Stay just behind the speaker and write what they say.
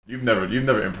You've never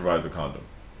improvised a condom.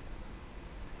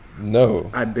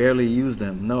 No. I barely use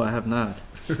them. No, I have not.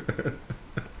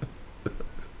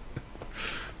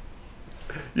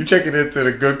 You checking into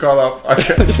the Good Call Out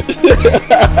podcast?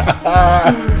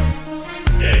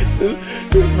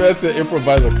 This man said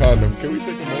improvise a condom. Can we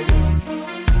take a moment?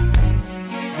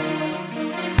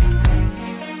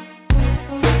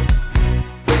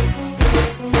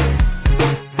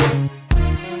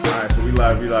 Alright, so we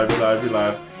live.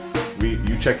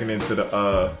 You checking into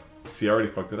the see, I already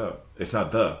fucked it up. It's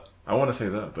not the. I want to say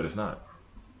the, but it's not.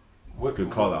 What? Good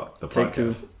call out. The Take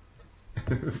podcast.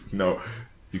 No,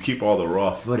 you keep all the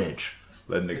raw footage.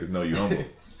 Let niggas know you humble.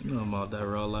 You know about that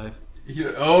raw life.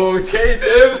 Okay,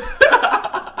 Dibs.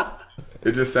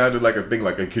 It just sounded like a thing.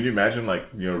 Like, can you imagine, like,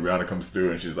 you know, Rihanna comes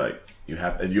through and she's like, you don't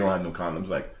have no condoms.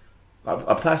 Like,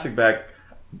 a plastic bag.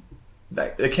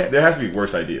 It can't. There has to be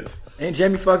worse ideas. Ain't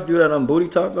Jamie Foxx do that on Booty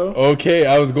Talk though? Okay,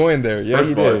 I was going there. Yeah, First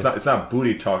he of all, did. it's not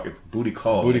booty talk. It's booty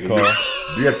call. Booty nigga. call.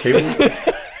 Do you have cable?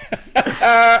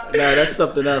 Nah, that's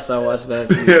something else I watched last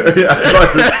week. Yeah, I was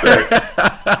about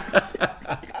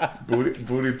to say.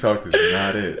 Booty talk is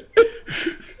not it.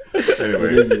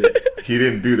 Anyway, he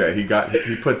didn't do that. He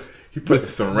put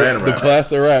saran The wrap.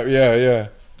 plaster wrap. Yeah.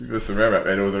 He put saran wrap,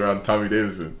 and it was around Tommy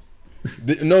Davidson.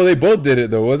 No, they both did it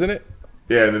though, wasn't it?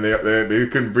 Yeah, and then they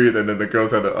couldn't breathe, and then the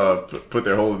girls had to put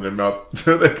their hole in their mouth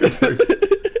so they could breathe.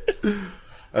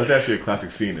 That's actually a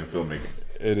classic scene in filmmaking.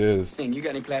 It is. Sing, you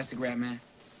got any plastic wrap, man?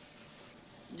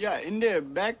 Yeah, in the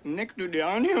back next to the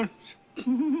onions.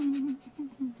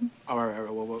 All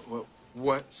right.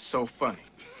 What's so funny?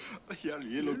 यार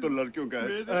ये लोग तो लड़कियों का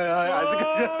है.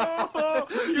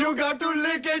 You got to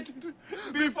lick it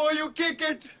before you kick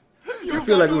it. I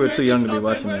feel like we were too young to be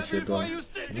watching that shit though.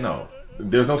 No,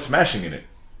 there's no smashing in it.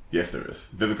 Yes, there is.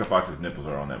 Vivica Fox's nipples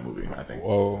are on that movie, I think.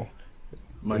 Whoa.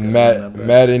 Might not be that bad.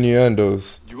 Mad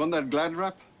innuendos. Do you want that Glad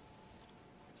wrap?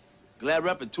 Glad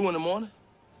rap at 2 in the morning?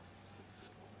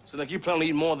 So like you plan on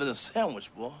eating more than a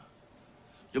sandwich, boy.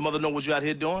 Your mother know what you out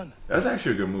here doing? That's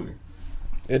actually a good movie.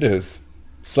 It is.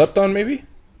 Slept on maybe?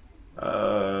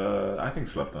 I think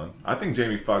slept on. I think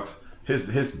Jamie Foxx,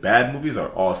 his bad movies are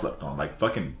all slept on. Like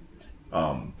fucking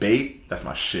Bait, that's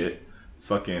my shit.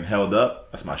 Fucking Held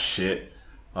Up, that's my shit.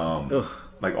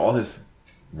 Like all his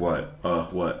what?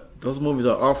 Those movies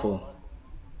are awful.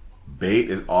 Bait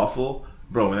is awful.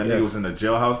 Bro, when that nigga Yes. was in the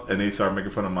jailhouse and they started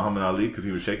making fun of Muhammad Ali because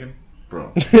he was shaking,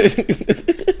 bro.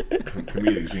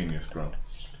 Comedic genius, bro.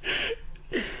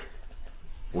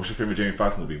 What's your favorite Jamie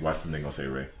Foxx movie? Watch something gonna say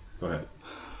Ray. Go ahead.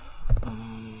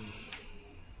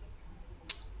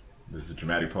 This is a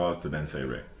dramatic pause to then say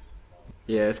Ray.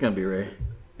 Yeah, it's gonna be Ray.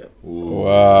 Yep.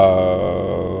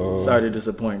 Wow. Sorry to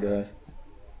disappoint, guys.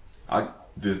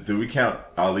 Do we count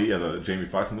Ali as a Jamie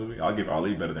Foxx movie? I'll give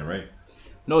Ali better than Ray.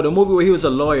 No, the movie where he was a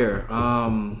lawyer.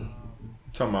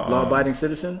 Talking about Law-abiding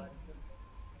citizen.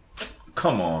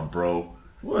 Come on, bro.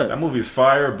 What? That movie's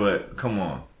fire, but come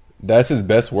on. That's his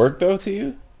best work though to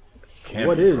you? Can't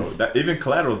What be, is? bro. Even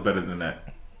Collateral's better than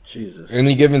that. Jesus.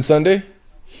 Any given Sunday?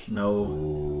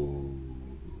 No.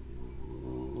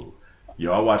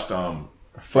 Yo, I watched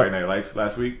Friday Night Lights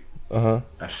last week. Uh-huh.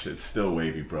 That shit's still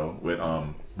wavy, bro. With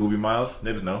Booby Miles,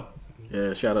 niggas know.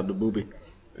 Yeah, shout out to Booby.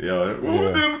 Yo,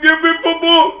 give me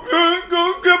football.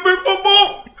 Go give me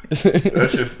football.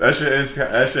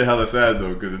 that shit hella sad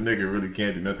though, because the nigga really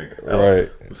can't do nothing else Right.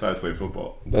 besides play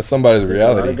football. That's somebody's There's a lot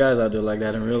reality. of guys out there like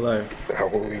that in real life. Now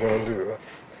what we gonna do?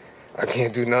 I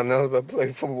can't do nothing else but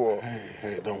play football.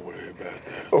 Hey, don't worry about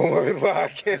that. Oh my God, I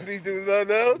can't be doing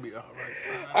nothing else. Be all right.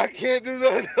 I can't do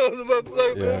nothing else but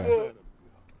play Yeah. football.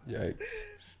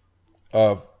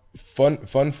 Yikes.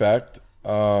 Fun fact.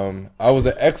 I was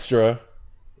an extra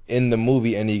in the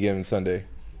movie Any Given Sunday,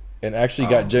 and actually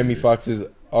got Jamie Foxx's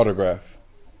autograph.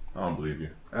 I don't believe you.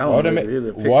 I Why would don't I believe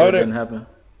make- either. why Pixar would I- didn't happen.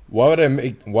 Why would I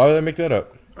make that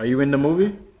up? Are you in the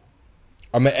movie?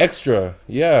 I'm an extra.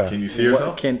 Yeah. Can you see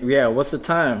yourself? What's the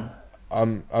time?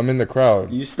 I'm in the crowd.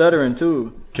 You stuttering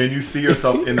too. Can you see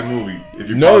yourself in the movie? If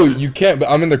you No, pause it? you can't. But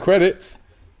I'm in the credits.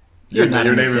 Your not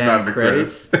name in the is damn not in the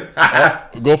credits.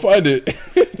 credits. Go find it.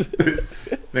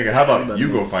 Nigga, how about about you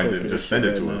to go make find sick it of and this just send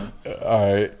shit it to right us?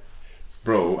 All right.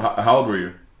 Bro, how old were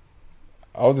you?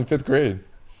 I was in 5th grade.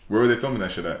 Where were they filming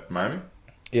that shit at? Miami?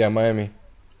 Yeah, Miami.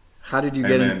 How did you Hey,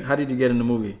 get in? man. How did you get in the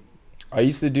movie? I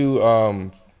used to do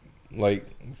like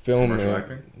film. Commercial and-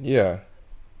 acting? Yeah,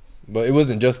 but it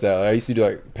wasn't just that. I used to do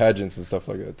like pageants and stuff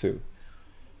like that too.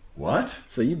 What?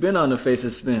 So you've been on the Face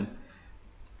of Spin.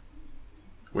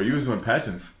 Wait, you was doing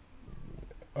pageants?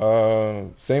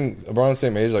 Same around the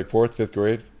same age, like 4th, 5th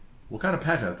grade. What kind of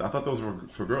pageants? I thought those were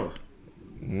for girls.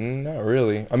 Not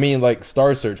really. I mean, like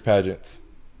Star Search pageants.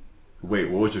 Wait,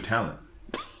 what was your talent?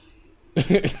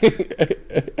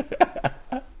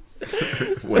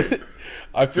 Wait.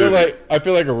 I feel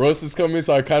like a roast is coming,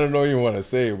 so I kind of don't even want to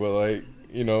say, but like,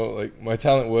 you know, like my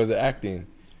talent was acting,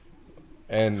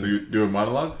 and So you doing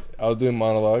monologues? I was doing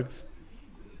monologues,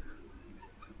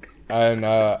 and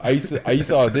I used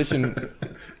to audition.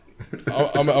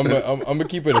 I'm gonna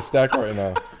keep it a stack right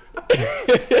now.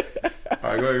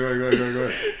 All right, go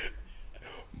ahead.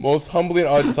 Most humbling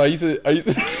audition. So I used to.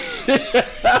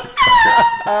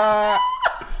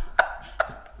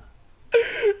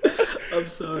 I'm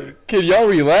sorry. Can y'all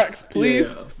relax,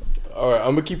 please? Yeah. All right,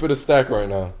 I'm gonna keep it a stack right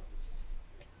now.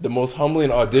 The most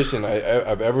humbling audition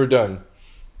I've ever done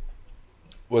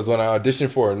was when I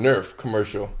auditioned for a Nerf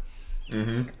commercial.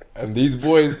 Mm-hmm. And these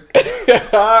boys,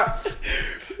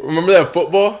 remember that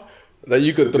football that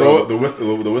you could throw? The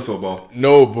whistle ball.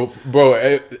 No, bro,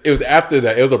 it was after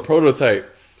that. It was a prototype.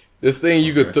 This thing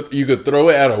you could throw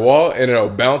it at a wall and it'll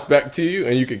bounce back to you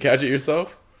and you could catch it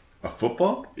yourself. A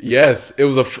football? Yes, it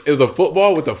was a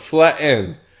football with a flat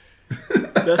end.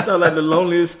 That sounds like the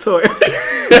loneliest toy.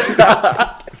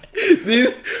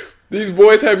 These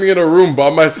boys had me in a room by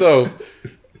myself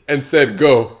and said,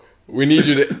 "Go. We need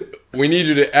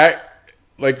you to act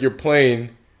like you're playing,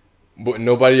 but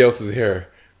nobody else is here."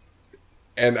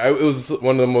 And it was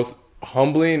one of the most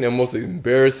humbling and most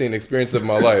embarrassing experiences of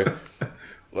my life.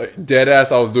 Like dead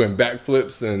ass, I was doing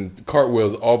backflips and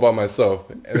cartwheels all by myself,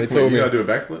 and they told you me, gotta do a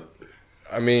backflip?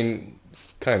 I mean,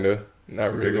 kind of, not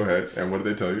Okay, really. go ahead. And what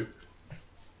did they tell you?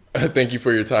 Thank you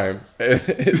for your time. That's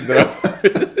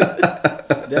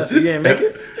you didn't make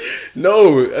it.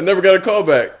 No, I never got a call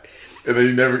back. And then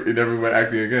you never went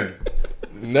acting again.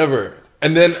 Never.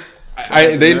 And then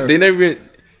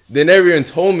they never even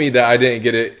told me that I didn't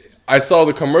get it. I saw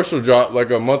the commercial drop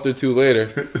like a month or two later.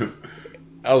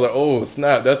 I was like, oh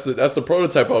snap! That's the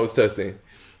prototype I was testing.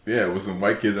 Yeah, with some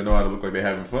white kids that know how to look like they're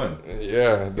having fun.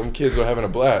 Yeah, them kids were having a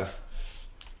blast.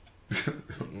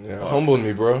 Yeah, humbled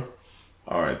me, bro.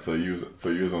 All right, so you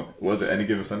was on. Was it Any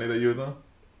Given Sunday that you was on?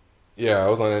 Yeah, I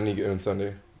was on Any Given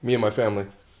Sunday. Me and my family.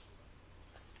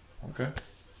 Okay.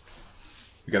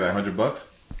 You got that $100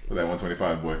 or that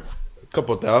 125, boy?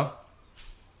 Couple thou.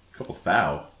 Couple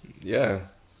thou. Yeah.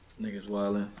 Niggas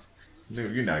wildin'.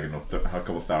 Dude, you're not getting a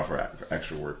couple thou for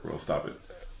extra work, bro. Stop it.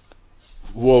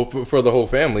 Well, for the whole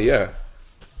family, yeah.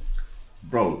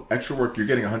 Bro, extra work, you're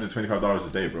getting $125 a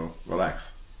day, bro.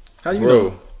 Relax. How you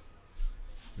Bro.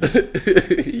 know?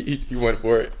 You went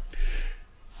for it.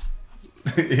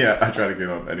 Yeah, I try to get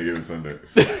on Any Given Sunday.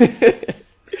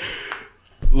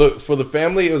 Look, for the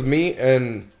family, it was me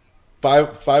and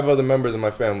five other members of my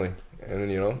family.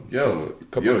 And, you know. Y'all of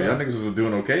niggas was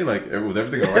doing okay? Like, was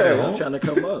everything all right at Yeah, I'm home? trying to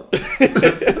come up.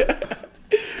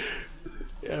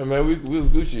 Yeah, man, we was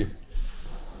Gucci.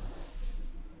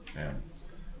 Damn.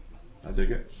 I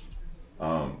dig it.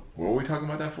 What were we talking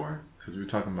about that for? Because we were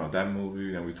talking about that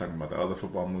movie, and we were talking about the other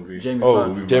football movie. Jamie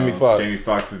Oh, Foxx. Jamie Foxx. Jamie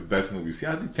Foxx's best movie. See,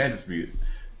 I think tangents be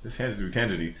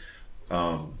tangenty.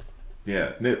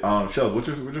 Yeah. Shells, what's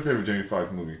your favorite Jamie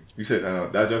Foxx movie? You said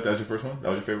that's your first one? That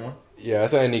was your favorite one? Yeah, I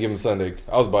said Any Given Sunday.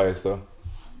 I was biased, though.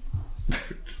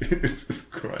 Jesus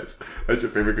Christ. That's your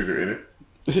favorite because you're in it?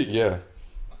 Yeah.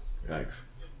 Yikes.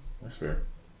 That's fair.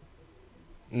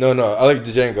 No, I like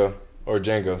Django. Or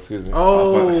Django, excuse me.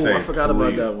 Oh, about to say, I forgot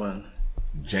about please. that one.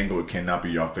 Django cannot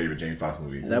be your favorite Jamie Foxx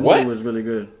movie. That What? movie was really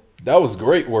good. That was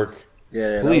great work.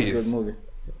 Yeah, Please. that was a good movie.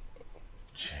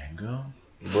 Django?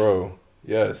 Bro,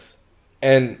 yes.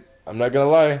 And I'm not going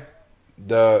to lie.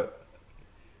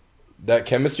 That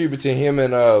chemistry between him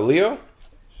and Leo?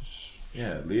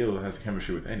 Yeah, Leo has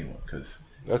chemistry with anyone because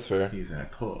That's fair. he's an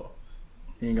actor.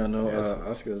 He ain't got no Yes.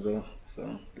 Oscars though.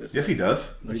 So Yes, he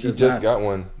does. No, He does just not. got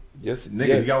one. Yes, Nigga,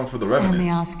 yeah. he got one for The And the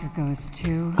Revenant. Oscar goes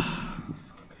to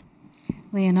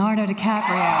Leonardo DiCaprio.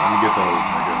 Let me get those,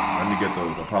 nigga. Let me get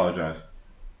those. Apologize.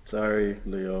 Sorry,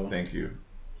 Leo. Thank you.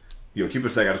 Yo, keep it a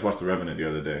sec. I just watched The Revenant the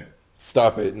other day.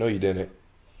 Stop it. No, you didn't.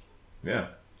 Yeah.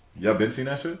 Y'all been seeing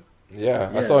that shit? Yeah,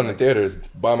 I Yeah. saw it in the theaters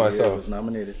by Yeah, it myself. was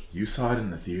nominated. You saw it in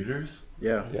the theaters?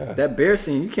 Yeah. Yeah. That bear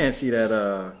scene, you can't see that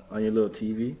on your little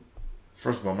TV.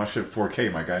 First of all, my shit 4K,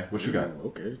 my guy. What you got?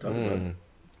 Okay, talk about it.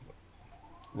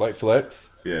 Light flex.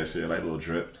 Yeah, shit, like little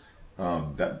drip.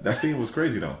 That scene was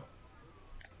crazy though.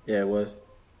 Yeah, it was.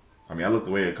 I mean, I looked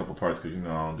away a couple parts because I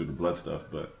don't do the blood stuff,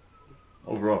 but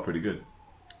overall, pretty good.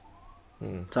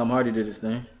 Tom Hardy did his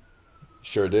thing.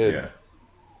 Sure did.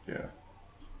 Yeah.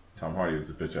 Tom Hardy was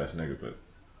a bitch ass nigga, but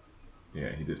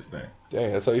yeah, he did his thing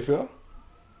Dang, that's how you feel?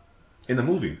 in the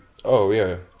movie. Oh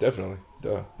yeah, definitely.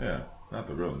 Duh. Yeah, not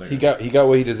the real nigga. He got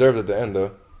what he deserved at the end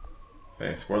though.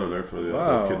 Hey, spoiler alert for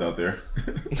Wow. those kids out there.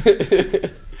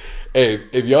 Hey,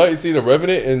 if y'all ain't seen The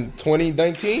Revenant in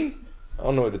 2019, I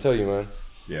don't know what to tell you, man.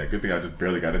 Yeah, good thing I just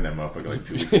barely got in that motherfucker like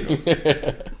 2 weeks ago.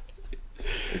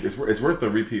 It's worth a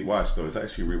repeat watch though. It's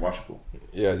actually rewatchable.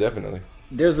 Yeah, definitely.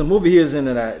 There's a movie he is in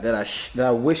that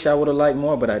I wish I would have liked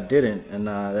more, but I didn't, and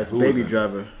that's Who was Baby it?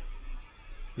 Driver.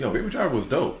 Yo, Baby Driver was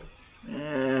dope,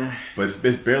 Eh, but it's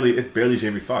barely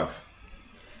Jamie Foxx.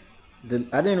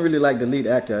 I didn't really like the lead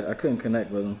actor. I couldn't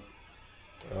connect with him.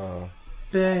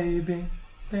 Baby.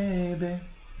 That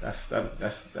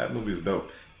movie is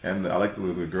dope, and I like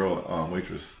the girl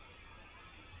waitress.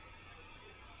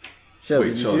 Shell, Wait,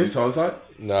 did you Shell, see you it? saw the side?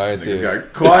 No, I ain't see Nigga it.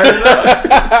 got quiet enough.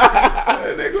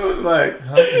 That nigga was like,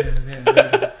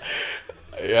 huh?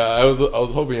 Yeah, I was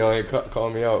hoping y'all ain't call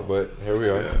me out, but here we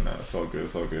are. Yeah, no, it's all good.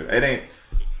 It's all good. It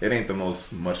ain't the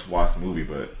most much watched movie,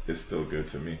 but it's still good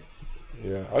to me.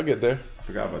 Yeah, I'll get there. I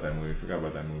forgot about that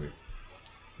movie.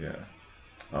 Yeah.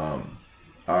 All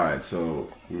right. So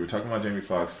we were talking about Jamie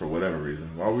Foxx for whatever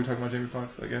reason. Why were we talking about Jamie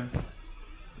Foxx again?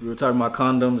 We were talking about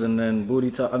condoms and then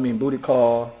booty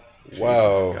call.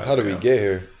 Wow, Jesus, how did we goddamn. get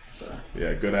here?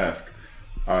 Yeah, good ask.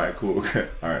 All right, cool.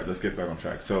 All right, let's get back on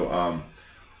track. So,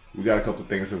 we got a couple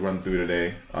things to run through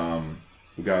today.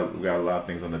 We got a lot of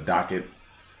things on the docket.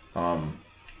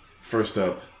 First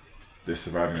up, the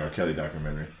Surviving R. Kelly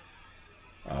documentary.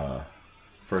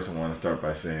 First, I want to start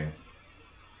by saying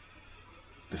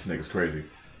this nigga's crazy.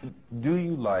 Do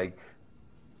you like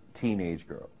teenage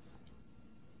girls?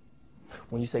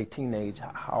 When you say teenage,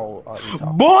 how are you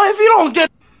talking? Boy, if you don't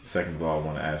get... Second of all, I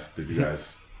want to ask, did you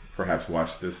guys perhaps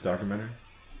watch this documentary?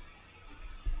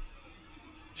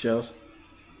 Shells.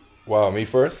 Wow, me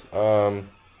first. I'm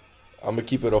gonna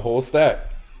keep it a whole stack.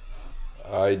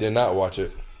 I did not watch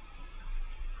it.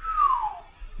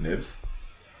 Nibs?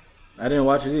 I didn't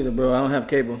watch it either, bro. I don't have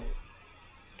cable.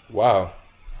 Wow,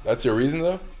 that's your reason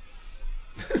though?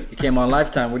 It came on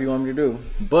Lifetime. What do you want me to do?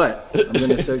 But I'm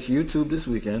gonna search YouTube this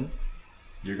weekend.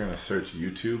 You're going to search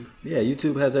YouTube? Yeah,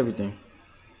 YouTube has everything.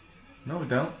 No, it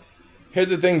don't. Here's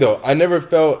the thing though, I never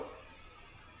felt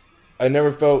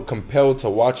compelled to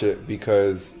watch it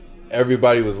because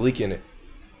everybody was leaking it.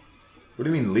 What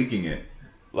do you mean leaking it?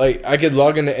 Like, I could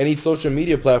log into any social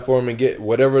media platform and get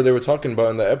whatever they were talking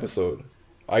about in the episode.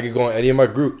 I could go on any of my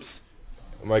group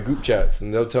chats,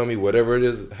 and they'll tell me whatever it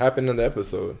is happened in the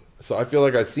episode. So I feel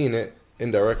like I've seen it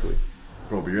indirectly.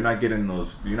 Bro, but you're not getting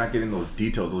those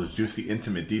details, those juicy,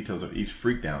 intimate details of each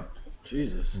freak down.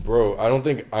 Jesus. Bro, I don't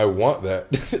think I want that.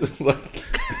 Like,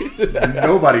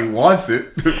 Nobody wants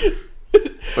it,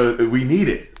 but we need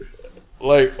it.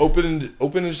 like open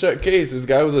and shut case. This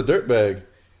guy was a dirtbag.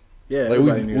 Yeah, Like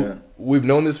everybody knew that. we've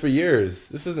known this for years.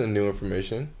 This isn't new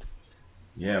information.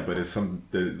 Yeah, but a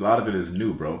lot of it is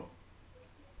new, bro.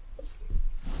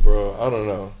 Bro, I don't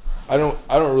know. I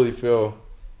don't really feel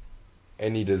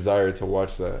any desire to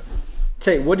watch that.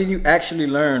 Tate, what did you actually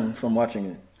learn from watching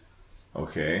it?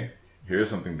 Okay, here's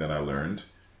something that I learned.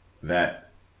 That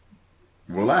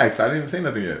relax, I didn't even say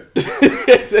nothing yet.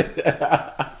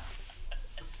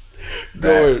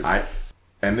 Go ahead.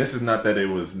 And this is not that it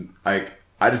was like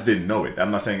I just didn't know it. I'm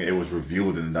not saying it was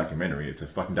revealed in the documentary. It's a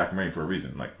fucking documentary for a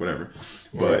reason, like whatever.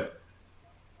 But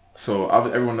so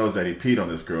everyone knows that he peed on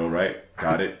this girl, right?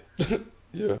 Got it.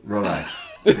 Yeah. Relax.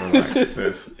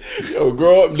 This. Yo,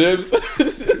 grow up, Nibs.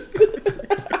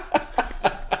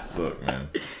 Look, man.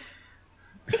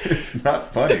 It's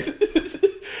not funny.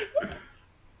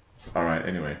 All right,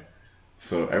 anyway.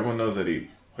 So everyone knows that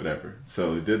whatever.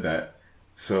 So he did that.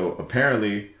 So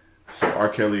apparently, R.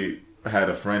 Kelly had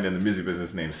a friend in the music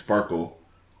business named Sparkle,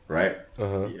 right?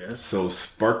 Uh-huh. Yes. So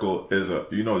Sparkle is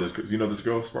this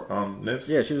girl, Nibs?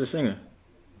 Yeah, she was a singer.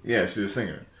 Yeah, she's a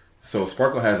singer. So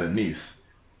Sparkle has a niece,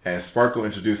 and Sparkle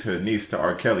introduced her niece to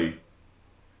R. Kelly.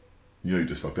 You know you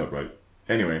just fucked up, right?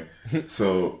 Anyway,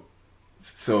 so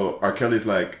R. Kelly's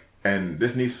like, and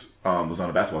this niece was on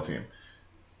a basketball team.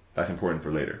 That's important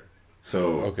for later.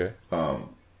 So Okay.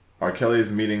 R. Kelly's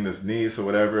meeting this niece or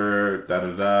whatever,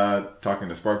 talking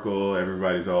to Sparkle.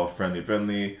 Everybody's all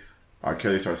friendly. R.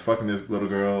 Kelly starts fucking this little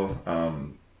girl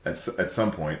at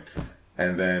some point,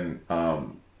 and then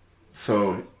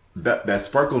so that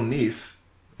Sparkle niece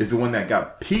is the one that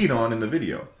got peed on in the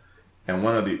video, and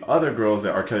one of the other girls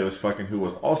that R. Kelly was fucking, who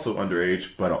was also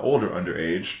underage but an older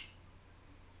underage.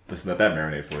 Let's let that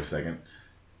marinate for a second.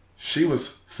 She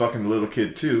was fucking a little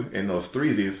kid too in those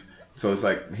threesies. So it's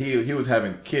like he was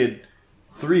having kid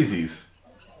threesies.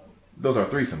 Those are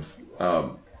threesomes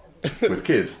with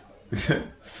kids.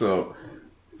 So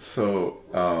the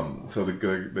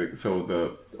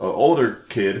older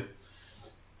kid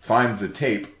finds the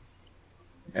tape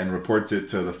and reports it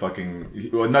to the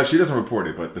fucking. Well, no, she doesn't report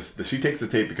it, but she takes the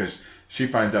tape because she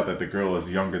finds out that the girl is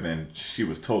younger than she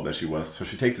was told that she was. So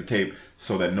she takes the tape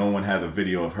so that no one has a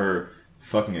video of her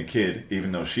fucking a kid,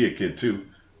 even though she a kid too,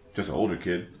 just an older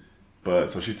kid.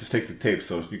 But so she just takes the tape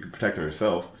so she can protect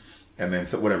herself. And then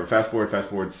so whatever, fast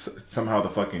forward, somehow the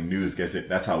fucking news gets it.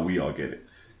 That's how we all get it.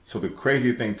 So the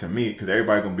crazy thing to me, because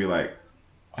everybody gonna be like,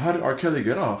 how did R. Kelly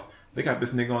get off? They got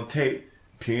this nigga on tape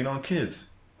peeing on kids.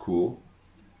 Cool.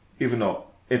 Even though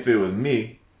if it was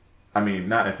me, I mean,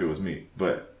 not if it was me,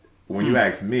 but when you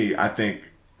ask me, I think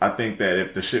that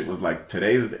if the shit was like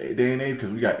today's day and age,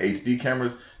 because we got HD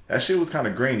cameras, that shit was kind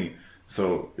of grainy.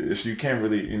 So you can't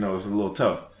really, it's a little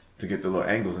tough to get the little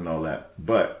angles and all that.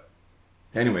 But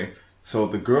anyway, so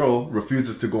the girl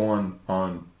refuses to go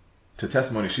on to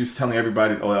testimony. She's telling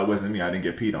everybody, oh, that wasn't me. I didn't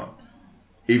get peed on.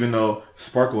 Even though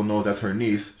Sparkle knows that's her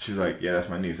niece, she's like, yeah, that's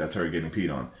my niece. That's her getting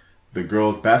peed on. The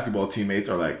girls' basketball teammates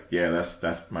are like, yeah,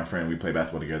 that's my friend. We play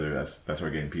basketball together. That's her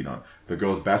getting peed on. The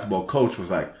girls' basketball coach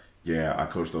was like, yeah, I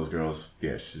coach those girls.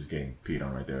 Yeah, she's getting peed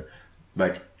on right there.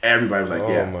 Like everybody was like,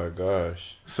 yeah. Oh my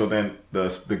gosh. So then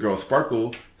the girl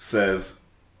Sparkle says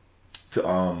to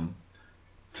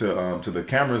the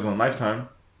cameras on Lifetime,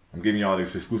 I'm giving y'all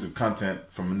this exclusive content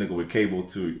from a nigga with cable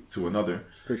to another.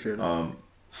 Appreciate it.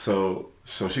 So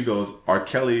she goes, R.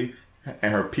 Kelly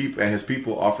and his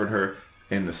people offered her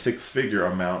in the 6-figure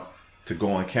amount to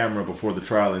go on camera before the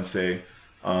trial and say,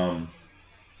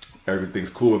 everything's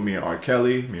cool with me and R.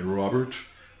 Kelly, me and Robert.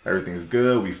 Everything's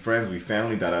good. We friends, we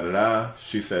family, da-da-da-da.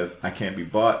 She says, I can't be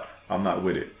bought. I'm not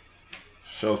with it.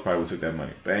 Shows probably would took that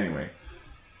money. But anyway,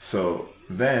 so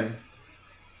then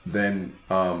the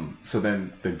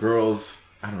girls,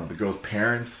 I don't know, the girls'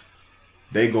 parents,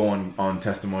 they go on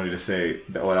testimony to say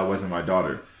that, oh, that wasn't my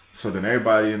daughter. So then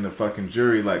everybody in the fucking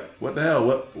jury like, what the hell?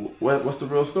 What's the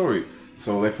real story?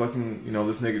 So they fucking,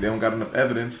 this nigga, they don't got enough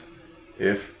evidence.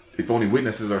 If only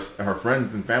witnesses are her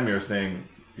friends and family are saying,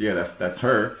 yeah, that's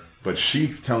her, but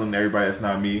she's telling everybody that's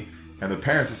not me, and the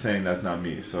parents are saying that's not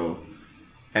me. So,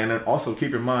 and then also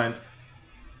keep in mind,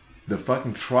 the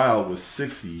fucking trial was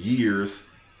 6 years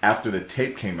after the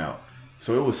tape came out.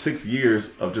 So it was 6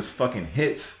 years of just fucking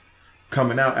hits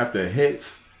coming out after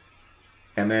hits.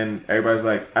 And then everybody's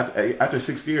like, after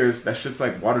 6 years, that shit's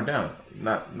like watered down.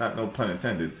 Not no pun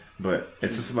intended, but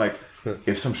it's just like,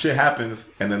 if some shit happens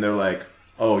and then they're like,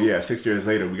 oh yeah, 6 years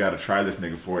later, we got to try this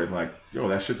nigga for it. Like, yo,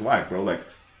 that shit's whack, bro. Like,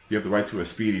 you have the right to a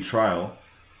speedy trial,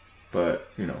 but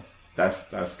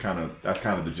that's kind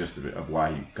of the gist of it, of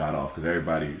why he got off, because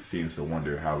everybody seems to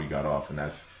wonder how he got off, and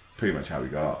that's pretty much how he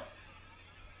got off.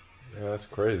 Yeah, that's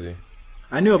crazy.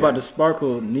 I knew about the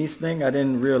Sparkle niece thing. I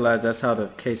didn't realize that's how the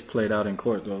case played out in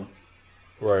court, though.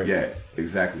 Right. Yeah,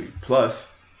 exactly. Plus,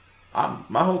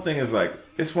 my whole thing is like,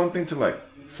 it's one thing to like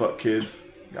fuck kids.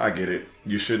 I get it.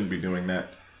 You shouldn't be doing that.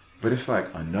 But it's like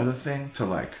another thing to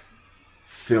like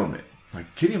film it.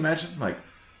 Like, can you imagine? Like,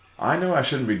 I know I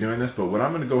shouldn't be doing this, but what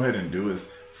I'm going to go ahead and do is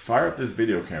fire up this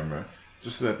video camera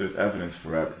just so that there's evidence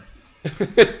forever.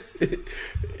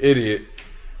 Idiot.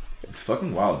 It's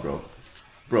fucking wild, bro.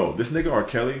 Bro, this nigga R.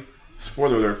 Kelly,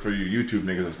 spoiler alert for you YouTube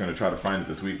niggas that's going to try to find it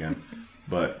this weekend,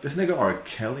 but this nigga R.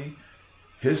 Kelly,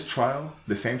 his trial,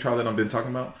 the same trial that I've been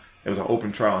talking about, it was an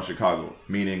open trial in Chicago,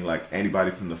 meaning like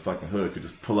anybody from the fucking hood could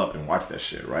just pull up and watch that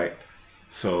shit, right?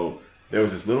 So there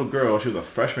was this little girl, she was a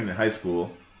freshman in high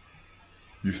school.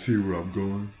 You see where I'm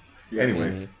going? Yes.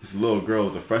 Anyway, this little girl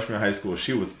was a freshman in high school.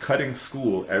 She was cutting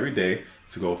school every day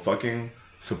to go fucking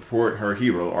support her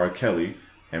hero, R. Kelly.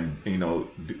 And,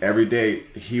 every day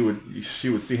she would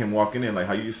see him walking in, like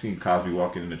how you seen Cosby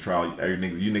walking in the trial. You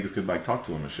niggas could like talk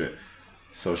to him and shit.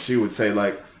 So she would say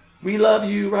like, we love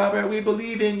you, Robert. We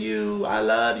believe in you. I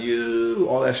love you.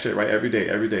 All that shit, right? Every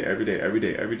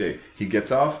day. He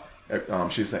gets off.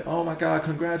 She's like, oh my God,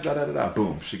 congrats, da da da da.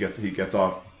 Boom. He gets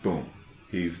off. Boom.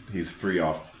 He's free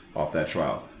off that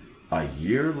trial. A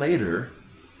year later,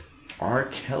 R.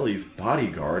 Kelly's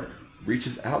bodyguard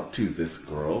reaches out to this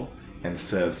girl and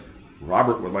says,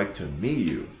 Robert would like to meet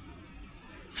you.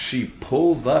 She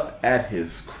pulls up at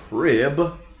his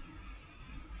crib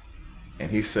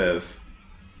and he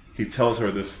tells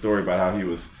her this story about how he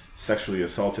was sexually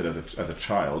assaulted as a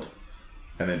child.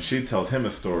 And then she tells him a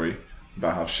story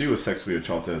about how she was sexually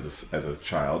assaulted as a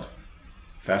child.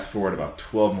 Fast forward about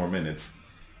 12 more minutes.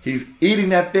 He's eating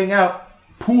that thing out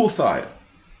poolside.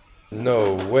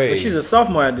 No way. But she's a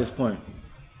sophomore at this point.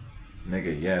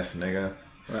 Nigga, yes, nigga.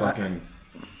 Fucking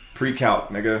pre-calc,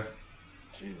 nigga.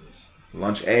 Jesus.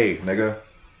 Lunch A, nigga.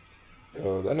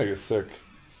 Oh, that nigga's sick.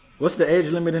 What's the age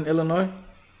limit in Illinois?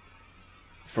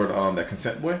 For that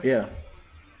consent boy? Yeah.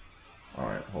 All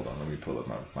right, hold on. Let me pull up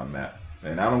my map.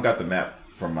 And I don't got the map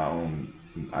from my own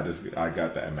I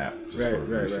got that map just Right, for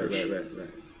right, research. right.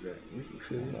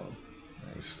 Hold on.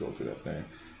 Let me scroll through that thing.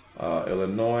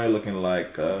 Illinois looking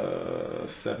like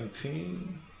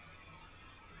 17.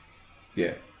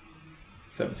 Yeah,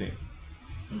 17.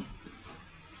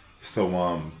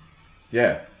 So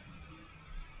yeah,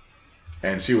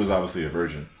 and she was obviously a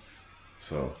virgin,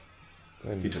 so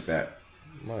he took that.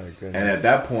 My goodness. And at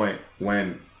that point,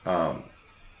 when rewind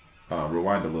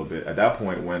a little bit. At that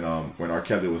point, when R.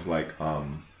 Kelly was like,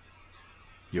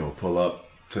 yo, pull up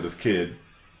to this kid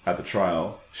at the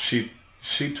trial, she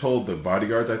told the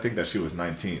bodyguards, I think, that she was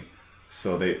 19.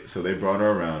 So they brought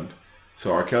her around.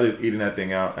 So R. Kelly's eating that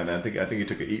thing out, and I think he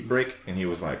took an eat break, and he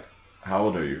was like, "How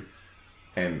old are you?"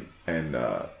 And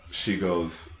she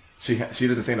goes, she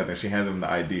doesn't say nothing. She hands him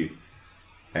the ID,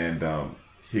 and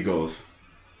he goes,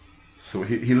 so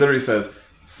he literally says,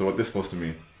 "So what this supposed to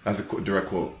mean?" As a direct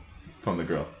quote from the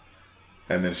girl,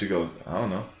 and then she goes, "I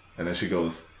don't know," and then she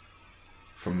goes,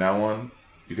 "From now on,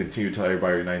 you continue to tell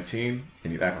everybody you're 19,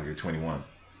 and you act like you're 21."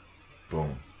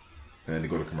 Boom, and then they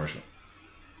go to commercial.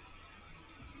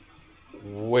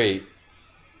 Wait.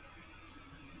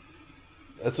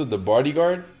 That's what the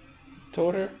bodyguard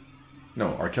told her?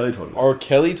 No, R. Kelly told her. R.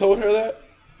 Kelly told her that?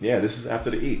 Yeah, this is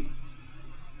after the eat.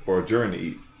 Or during the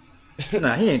eat.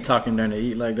 Nah, he ain't talking during the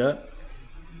eat like that.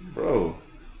 Bro,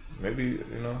 maybe,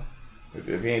 you know,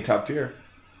 if he ain't top tier.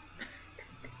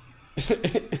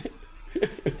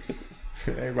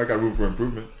 Everybody got room for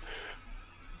improvement.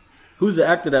 Who's the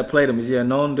actor that played him? Is he a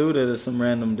known dude or is some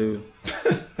random dude?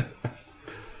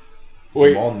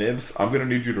 Wait. Jamal Nibs, I'm gonna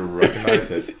need you to recognize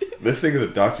this. This thing is a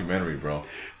documentary, bro.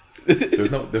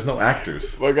 There's no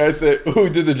actors. My guy said, who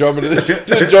did the dramatization?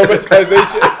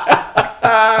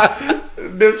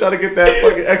 Nibs trying to get that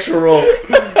fucking extra role.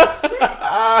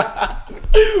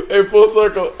 In full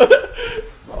circle.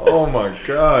 Oh my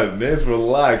god, Nibs,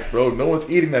 relax, bro. No one's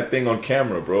eating that thing on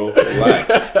camera, bro. Relax.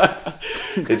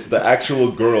 It's the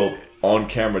actual girl on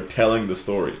camera telling the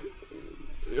story.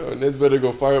 Yo, Niz better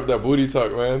go fire up that booty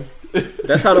talk, man.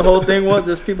 That's how the whole thing was?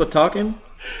 Just people talking?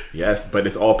 Yes, but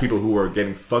it's all people who are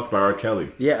getting fucked by R. Kelly.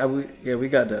 Yeah, we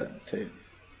got that tape.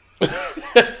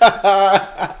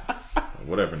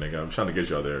 Whatever, nigga. I'm trying to get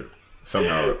y'all there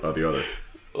somehow or the other.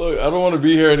 Look, I don't want to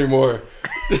be here anymore.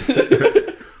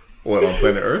 What, on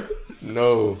planet Earth?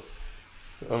 No.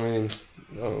 I mean,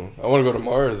 no. I want to go to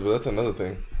Mars, but that's another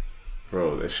thing.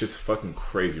 Bro, that shit's fucking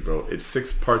crazy, bro. It's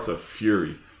 6 parts of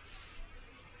Fury.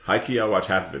 High key, I watched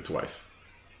half of it twice.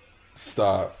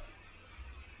 Stop.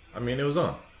 I mean, it was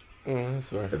on. That's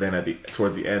fair. And then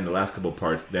towards the end, the last couple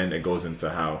parts, then it goes into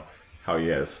how he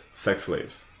has sex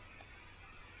slaves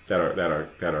that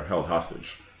are held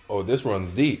hostage. Oh, this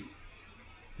runs deep.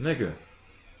 Nigga.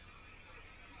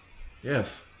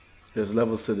 Yes. There's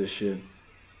levels to this shit.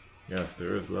 Yes,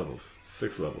 there is levels.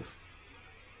 6 levels.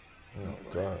 Oh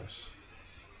gosh.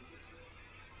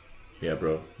 Yeah,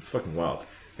 bro. It's fucking wild.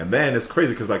 And then it's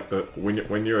crazy because like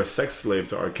when you're a sex slave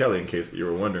to R. Kelly, in case you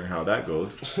were wondering how that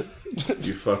goes,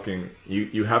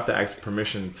 you have to ask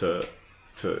permission to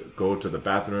go to the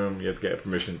bathroom. You have to get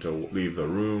permission to leave the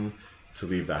room, to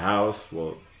leave the house.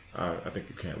 Well, I think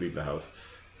you can't leave the house,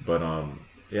 but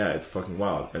yeah, it's fucking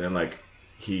wild. And then like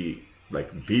he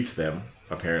like beats them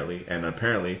apparently, and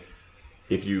apparently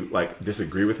if you like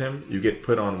disagree with him, you get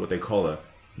put on what they call a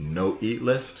no eat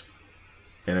list.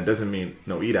 And it doesn't mean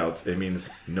no eat outs, it means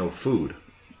no food.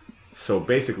 So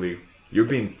basically, you're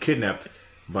being kidnapped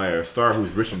by a star who's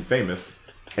rich and famous,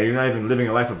 and you're not even living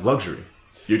a life of luxury.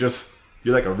 You're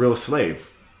like a real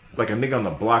slave. Like a nigga on the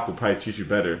block will probably treat you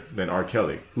better than R.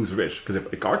 Kelly, who's rich. Because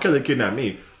if R. Kelly kidnapped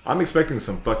me, I'm expecting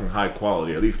some fucking high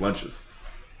quality, at least lunches.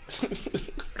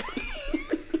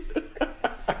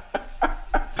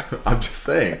 I'm just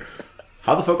saying.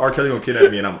 How the fuck R. Kelly gonna kidnap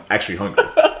me and I'm actually hungry?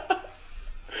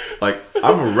 Like,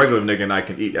 I'm a regular nigga and I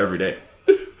can eat every day.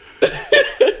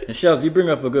 And Shells, you bring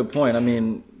up a good point. I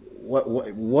mean,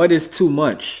 what is too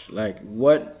much? Like,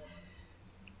 what,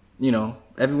 you know,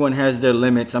 everyone has their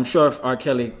limits. I'm sure if R.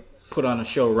 Kelly put on a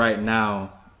show right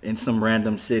now in some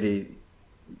random city,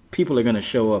 people are going to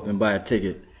show up and buy a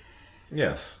ticket.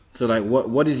 Yes. So, like,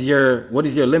 what is your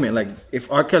limit? Like,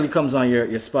 if R. Kelly comes on your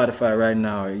Spotify right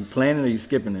now, are you playing it or are you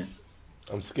skipping it?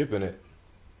 I'm skipping it.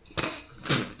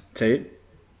 Tate?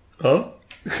 Huh?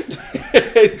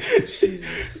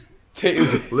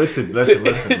 Listen.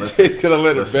 Tate's gonna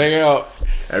let it bang out.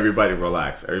 Everybody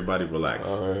relax. All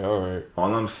right.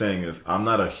 All I'm saying is I'm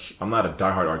not a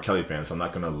diehard R. Kelly fan, so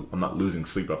I'm not losing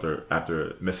sleep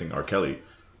after missing R. Kelly.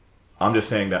 I'm just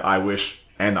saying that I Wish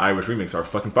and the I Wish remix are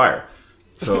fucking fire.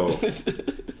 So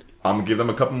I'm gonna give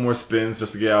them a couple more spins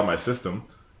just to get out of my system,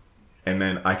 and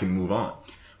then I can move on.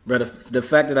 But the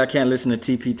fact that I can't listen to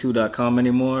TP2.com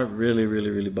anymore really, really,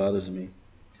 really bothers me.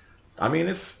 I mean,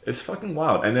 it's fucking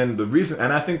wild. And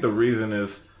then I think the reason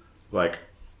is, like,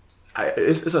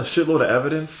 it's a shitload of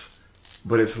evidence,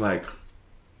 but it's like,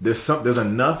 there's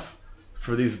enough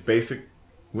for these basic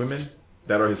women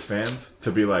that are his fans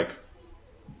to be like,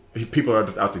 people are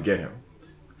just out to get him.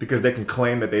 Because they can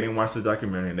claim that they didn't watch the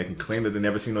documentary, and they can claim that they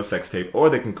never seen no sex tape, or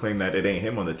they can claim that it ain't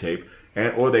him on the tape,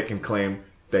 or they can claim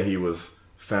that he was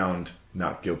found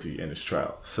not guilty in his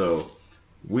trial. So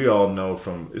we all know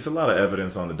it's a lot of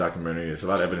evidence on the documentary. It's a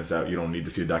lot of evidence that you don't need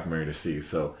to see the documentary to see.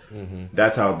 So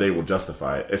that's how they will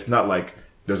justify it. It's not like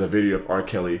there's a video of R.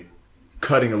 Kelly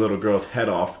cutting a little girl's head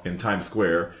off in Times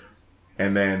Square,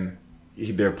 and then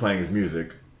they're playing his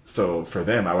music. So for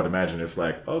them, I would imagine it's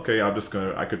like, okay,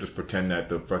 I could just pretend that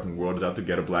the fucking world is out to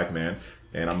get a black man,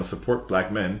 and I'm gonna support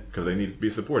black men because they need to be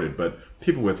supported. But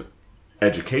people with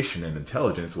education and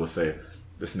intelligence will say,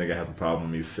 this nigga has a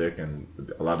problem, he's sick, and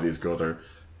a lot of these girls they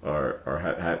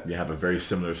have a very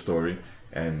similar story,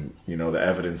 and the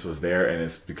evidence was there, and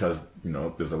it's because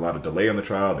there's a lot of delay on the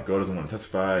trial, the girl doesn't want to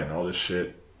testify, and all this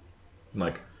shit.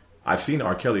 Like, I've seen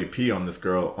R. Kelly pee on this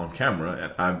girl on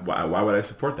camera, and why would I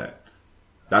support that?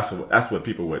 That's what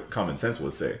people with common sense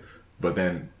would say. But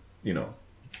then,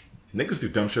 niggas do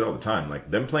dumb shit all the time.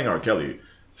 Like, them playing R. Kelly,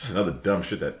 just another dumb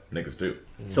shit that niggas do.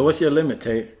 So what's your limit,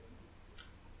 Tate?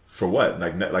 For what?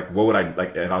 Like what would I,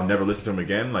 like, if I'll never listen to him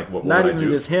again? Like, what would I do? Not even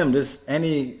just him, just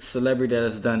any celebrity that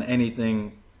has done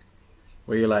anything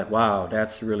where you're like, wow,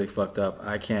 that's really fucked up.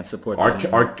 I can't support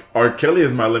that. R. Kelly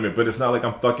is my limit, but it's not like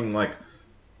I'm fucking like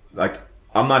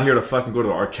I'm not here to fucking go to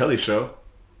the R. Kelly show.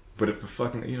 But if the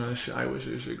fucking, this shit, I wish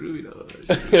it should groovy though.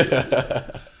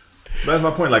 But that's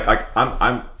my point. Like,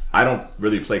 I don't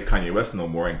really play Kanye West no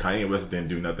more, and Kanye West didn't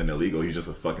do nothing illegal. He's just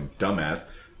a fucking dumbass.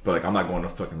 But like, I'm not going to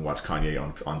fucking watch Kanye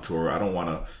on tour. I don't want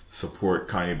to support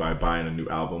Kanye by buying a new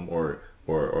album or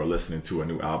listening to a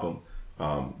new album.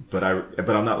 But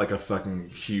I'm not like a fucking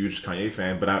huge Kanye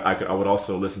fan. But I would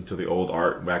also listen to the old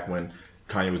art back when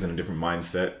Kanye was in a different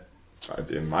mindset,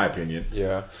 in my opinion.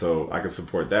 Yeah. So I could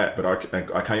support that. But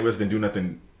Kanye West didn't do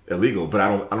nothing illegal. But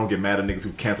I don't get mad at niggas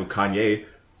who cancel Kanye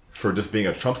for just being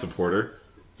a Trump supporter,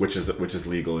 which is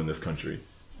legal in this country.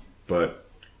 But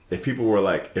if people were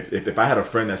like, if I had a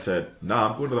friend that said, nah,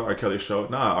 I'm going to the R. Kelly show,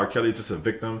 nah, R. Kelly's just a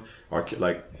victim,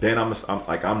 then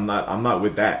I'm not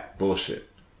with that bullshit.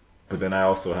 But then I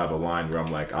also have a line where I'm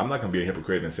like, I'm not gonna be a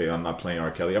hypocrite and say I'm not playing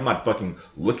R. Kelly. I'm not fucking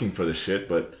looking for this shit,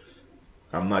 but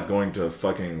I'm not going to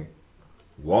fucking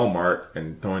Walmart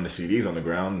and throwing the CDs on the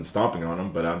ground and stomping on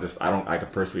them. But I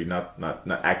could personally not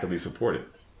actively support it.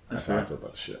 That's how I feel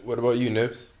about shit. What about you,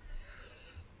 Nibs?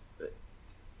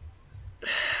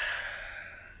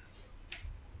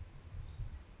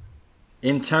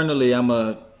 Internally, I'm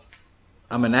an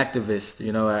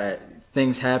activist.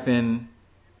 Things happen,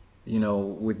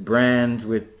 with brands,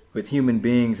 with human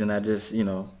beings, and I just,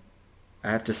 I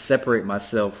have to separate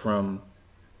myself from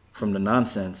the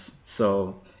nonsense.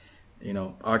 So,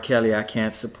 R. Kelly, I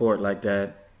can't support like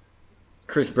that.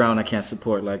 Chris Brown, I can't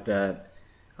support like that.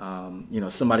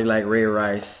 Somebody like Ray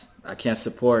Rice, I can't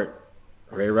support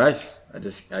Ray Rice. I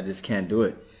just can't do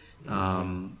it.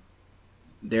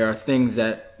 There are things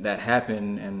that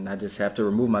happen, and I just have to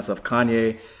remove myself.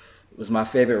 Kanye was my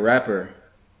favorite rapper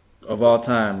of all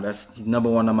time. That's number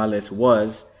one on my list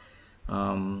was.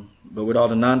 But with all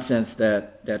the nonsense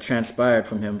that transpired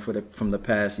from him from the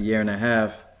past year and a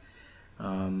half,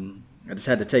 I just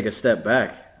had to take a step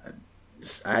back.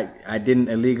 I didn't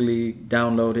illegally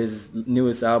download his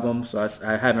newest album, so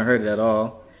I haven't heard it at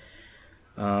all.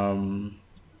 And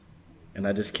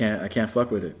I just can't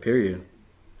fuck with it, period.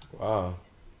 Wow.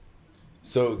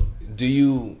 So do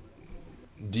you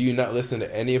not listen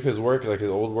to any of his work, like his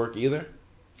old work either,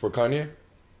 for Kanye?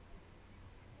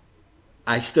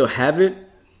 I still have it.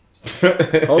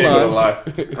 Hold on.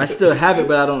 I still have it,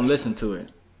 but I don't listen to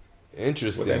it.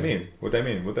 Interesting. What that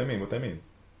mean?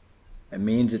 It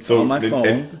means it's on my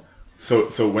phone.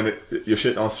 So when your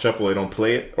shit on shuffle, they don't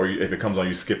play it, or if it comes on,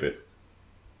 you skip it.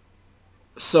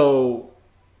 So,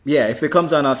 yeah, if it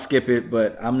comes on, I'll skip it,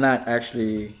 but I'm not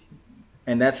actually,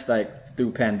 and that's like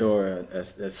through Pandora,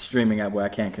 a streaming app where I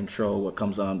can't control what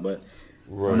comes on, but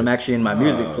when I'm actually in my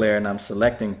music player and I'm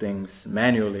selecting things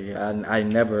manually, I don't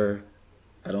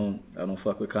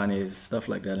fuck with Kanye's stuff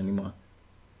like that anymore.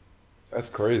 That's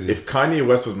crazy. If Kanye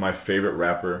West was my favorite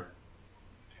rapper,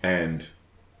 and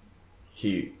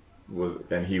he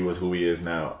was who he is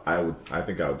now, I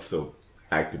think I would still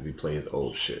actively play his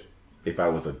old shit if I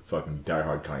was a fucking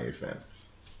diehard Kanye fan.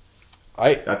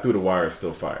 That Through the Wire is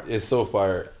still fire. It's so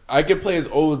fire. I could play his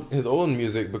old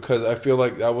music because I feel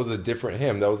like that was a different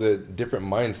him. That was a different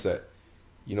mindset.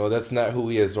 You know, that's not who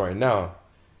he is right now.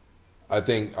 I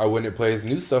think I wouldn't play his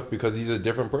new stuff because he's a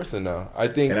different person now. I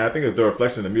think it's the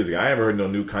reflection of the music. I haven't heard no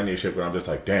new Kanye shit where I'm just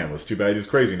like, damn, it's too bad he's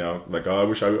crazy now. Like, oh, I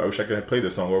wish I could play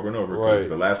this song over and over. Right.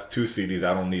 The last 2 CDs,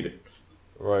 I don't need it.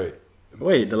 Right.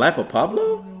 Wait, The Life of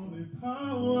Pablo?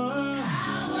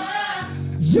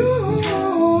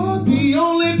 You're the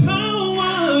only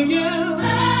power, yeah.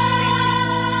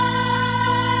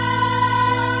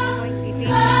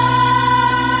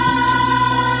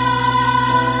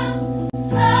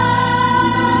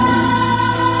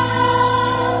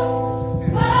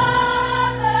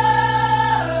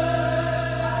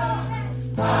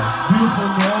 Beautiful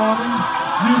morning,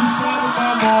 you decided my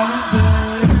morning day.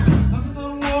 Nothing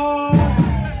on the wall.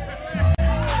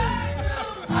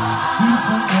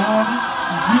 Beautiful morning,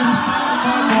 you decided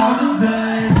my morning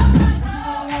day.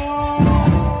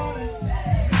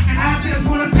 I just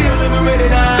wanna feel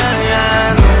liberated, I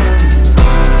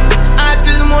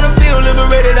just wanna feel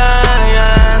liberated,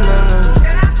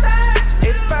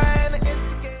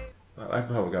 I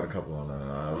probably got a couple on that.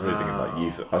 I was really thinking about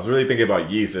Yeezus. I was really thinking about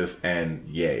Yeezus and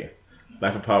Ye.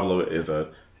 Life of Pablo is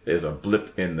a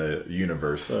blip in the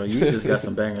universe. So Yeezus got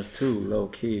some bangers too, low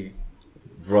key.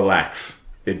 Relax.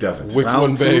 It doesn't. Which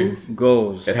one bangs?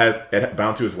 Goes.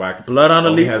 Bound to is whack. Blood on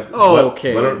the Leaves.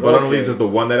 Okay. Blood on the Leaves is the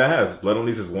one that it has. Blood on the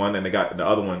Leaves is one, and they got the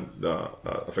other one.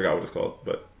 I forgot what it's called,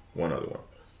 but one other one.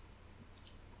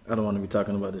 I don't want to be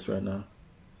talking about this right now.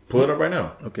 Pull it up right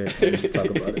now. Okay, let's talk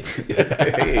about it.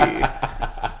 Hey.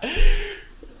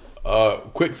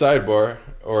 Quick sidebar,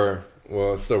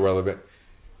 well, it's still relevant.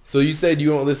 So you said you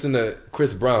don't listen to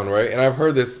Chris Brown, right? And I've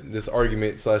heard this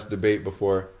argument / debate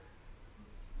before.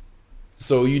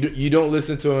 So you don't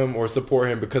listen to him or support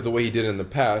him because of what he did in the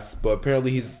past, but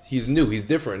apparently he's new, he's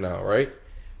different now, right?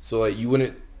 So like you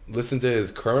wouldn't listen to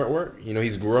his current work? You know,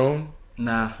 he's grown.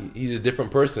 Nah. He's a different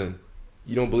person.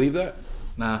 You don't believe that?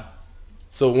 Nah.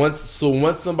 So once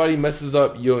somebody messes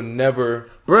up, you'll never.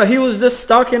 Bruh, he was just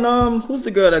stalking who's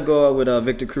the girl that go out with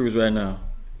Victor Cruz right now?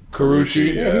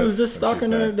 Karuchi. Yeah, he was just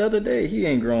stalking her the other day. He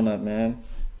ain't grown up, man.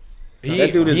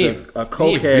 That dude is a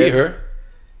cokehead. He beat her.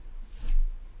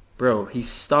 Bro, he's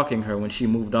stalking her when she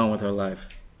moved on with her life.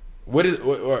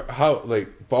 How, like,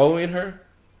 following her?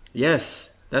 Yes,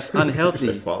 that's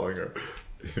unhealthy. Following her.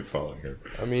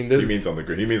 I mean, he means on the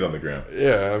ground.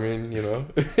 Yeah, I mean, you know.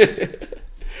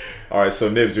 All right, so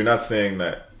Nibs, you're not saying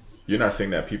that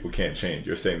people can't change.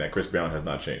 You're saying that Chris Brown has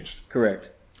not changed.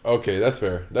 Correct. Okay, that's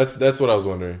fair. That's what I was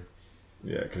wondering.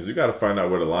 Yeah, because you got to find out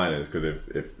where the line is. Because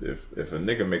if a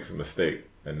nigga makes a mistake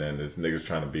and then this nigga's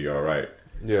trying to be all right,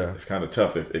 yeah, it's kind of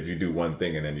tough if you do one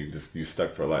thing and then you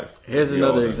stuck for life. Here's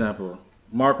another example.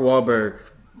 Mark Wahlberg,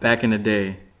 back in the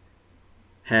day,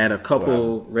 had a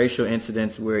couple racial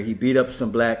incidents where he beat up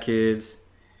some black kids,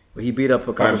 where he beat up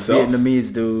a couple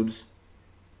Vietnamese dudes.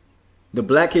 The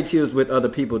black kids, he was with other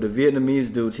people. The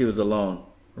Vietnamese dudes, he was alone,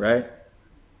 right?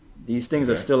 These things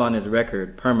are still on his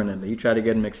record permanently. He tried to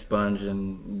get him expunged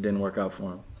and it didn't work out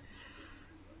for him.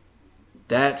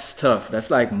 That's tough. That's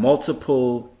like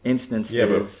multiple instances. Yeah,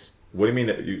 but what do you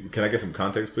mean? Can I get some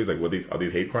context, please? Like, are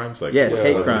these hate crimes? Like, yes,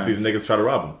 hate crimes. These niggas try to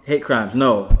rob him. Hate crimes.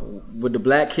 No, with the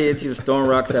black kids, he was throwing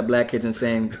rocks at black kids and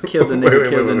saying, "Kill the nigger,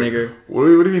 kill the nigger." What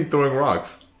do you mean throwing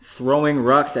rocks? Throwing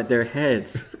rocks at their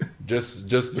heads.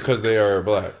 Just because they are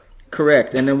black.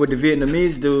 Correct. And then with the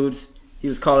Vietnamese dudes, he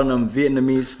was calling them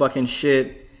Vietnamese fucking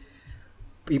shit.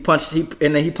 He punched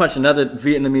another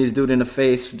Vietnamese dude in the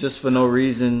face just for no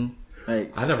reason.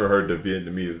 Like, I never heard the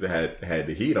Vietnamese had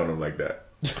the heat on them like that.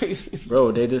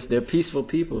 Bro, they're peaceful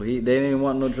people. They didn't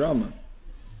want no drama.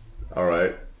 All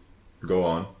right, go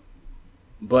on.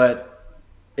 But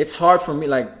it's hard for me.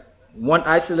 Like one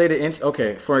isolated incident.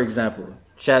 Okay, for example,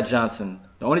 Chad Johnson.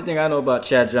 The only thing I know about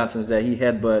Chad Johnson is that he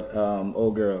headbutt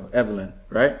old girl Evelyn,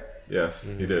 right? Yes,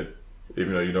 he did.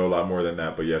 Even though you know a lot more than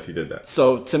that, but yes, he did that.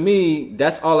 So to me,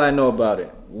 that's all I know about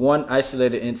it. One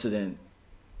isolated incident.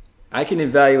 I can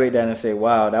evaluate that and say,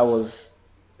 wow, that was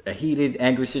a heated,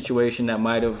 angry situation that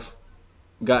might have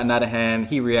gotten out of hand.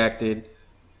 He reacted.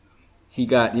 He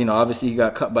got, obviously he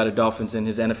got cut by the Dolphins and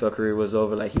his NFL career was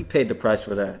over. Like, he paid the price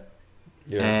for that.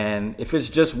 Yeah. And if it's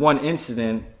just one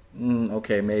incident,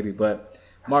 okay, maybe. But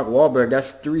Mark Wahlberg,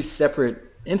 that's 3 separate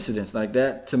incidents. Like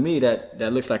that, to me, that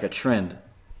looks like a trend.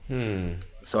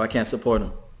 So I can't support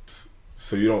him.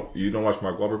 So you don't watch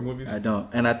Mark Wahlberg movies? I don't.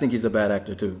 And I think he's a bad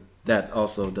actor, too. That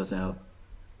also doesn't help.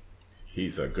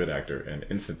 He's a good actor, and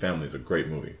Instant Family is a great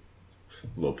movie.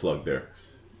 A little plug there.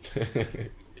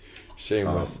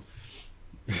 Shameless.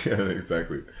 Yeah,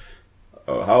 exactly.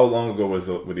 How long ago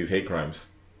were these hate crimes?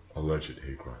 alleged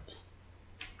hate crimes.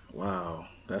 Wow,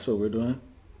 that's what we're doing.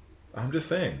 I'm just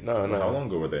saying. No. How long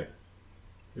ago were they?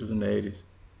 It was in the 80s.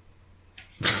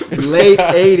 Late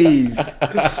 80s.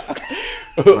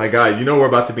 My God, you know we're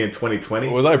about to be in 2020.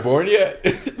 Was I born yet?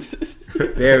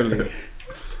 Barely.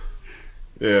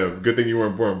 Yeah, good thing you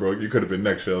weren't born, bro. You could have been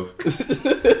next, Shells.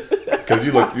 Because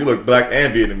you look black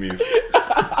and Vietnamese.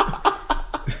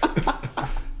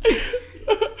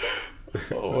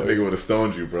 Oh, nigga would have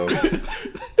stoned you, bro.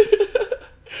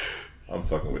 I'm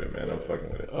fucking with it, man. I'm fucking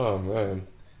with it. Oh man.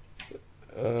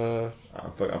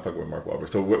 I'm fucking with Mark Wahlberg.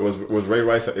 So was Ray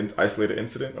Rice an isolated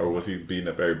incident, or was he beating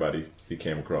up everybody he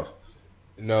came across?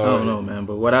 No. I don't know, man.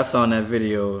 But what I saw in that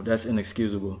video, that's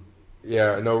inexcusable.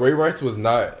 Yeah, no. Ray Rice was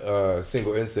not a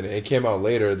single incident. It came out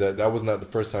later that was not the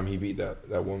first time he beat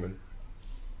that woman.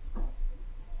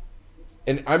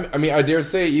 And I mean, I dare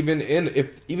say, even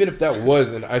if that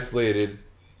was an isolated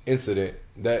incident,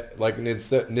 that like Nib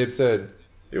said,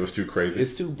 it was too crazy.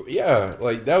 It's too, yeah,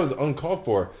 like that was uncalled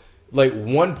for. Like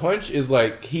one punch is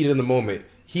like heat in the moment.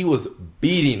 He was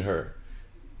beating her.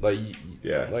 Like,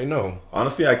 yeah, like no.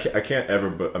 Honestly, I can't ever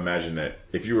but imagine that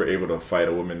if you were able to fight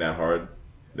a woman that hard,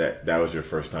 that was your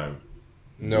first time.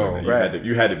 No,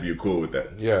 you had to be cool with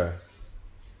that. Yeah.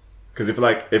 Cause if a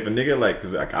nigga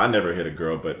cause like I never hit a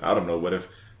girl, but I don't know, what if,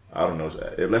 I don't know,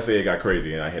 let's say it got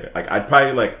crazy and I hit it. Like I'd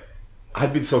probably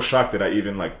I'd be so shocked that I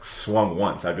even like swung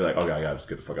once. I'd be like, okay, I gotta just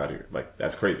get the fuck out of here. Like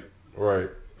that's crazy. Right.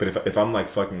 But if I'm like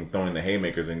fucking throwing the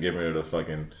haymakers and giving her the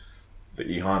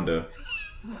E Honda,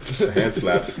 the hand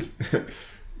slaps,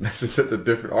 that's just such a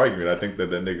different argument. I think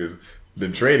that nigga's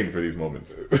been training for these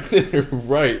moments.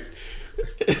 Right.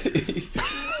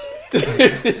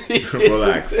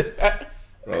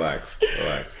 Relax.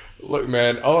 Look,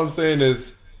 man, all I'm saying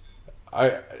is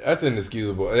that's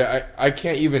inexcusable. I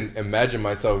can't even imagine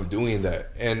myself doing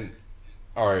that. And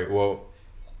all right, well,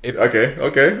 okay.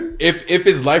 If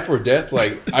it's life or death,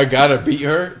 like I gotta beat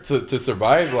her to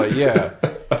survive, like yeah.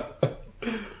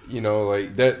 You know,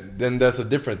 like that, then that's a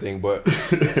different thing, but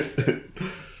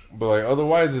like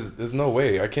otherwise there's no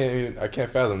way. I can't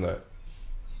fathom that.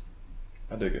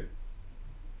 I dig it.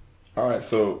 All right,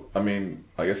 so I mean,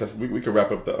 I guess we could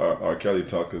wrap up the R. Kelly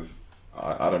talk, because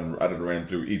I done ran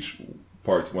through each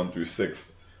parts 1 through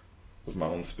 6 with my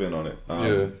own spin on it.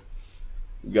 Yeah.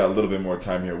 We got a little bit more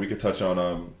time here. We could touch on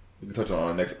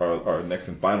our next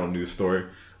and final news story.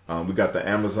 We got the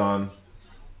Amazon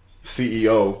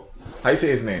CEO. How you say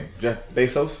his name? Jeff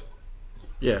Bezos?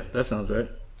 Yeah, that sounds right.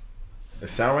 It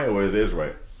sound right, or is it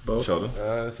right? Both. Sheldon?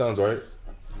 It sounds right.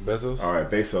 Bezos. All right,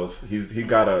 Bezos.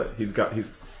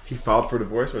 He filed for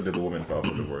divorce, or did the woman file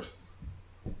for divorce?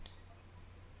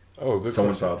 Oh, good.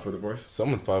 Someone question. filed for divorce.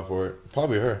 Someone filed for it.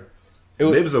 Probably her.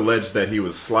 It was alleged that he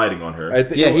was sliding on her.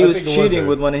 He was cheating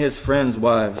with one of his friends'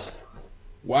 wives.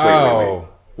 Wow.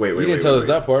 Wait. You didn't tell us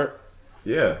that part.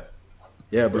 Yeah.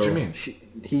 Yeah, bro. What you mean?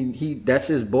 He that's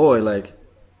his boy. Like,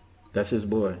 that's his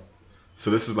boy. So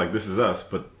this is us,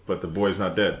 but the boy's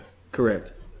not dead.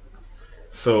 Correct.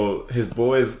 So his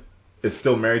boy is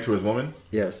still married to his woman?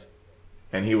 Yes.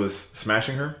 And he was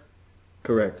smashing her?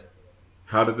 Correct.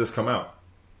 How did this come out?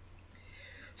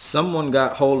 Someone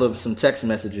got hold of some text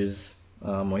messages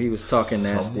when he was talking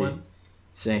nasty,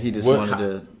 saying he just wanted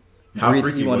to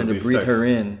breathe her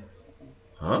in.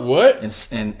 Huh? What?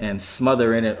 And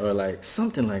smother in it, or like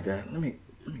something like that. Let me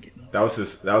get. That was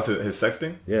his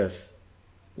sexting? Yes.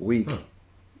 Weak. Huh.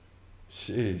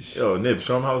 Sheesh. Yo, Nib,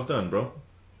 show him how it's done, bro.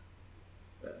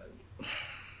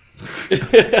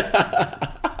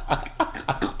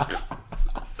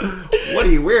 What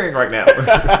are you wearing right now?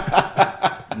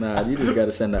 Nah, you just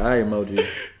gotta send the eye emoji.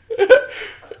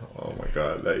 Oh my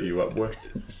God, that you up, boy?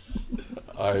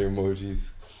 Eye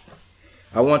emojis.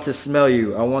 I want to smell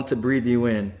you. I want to breathe you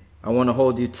in. I want to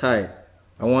hold you tight.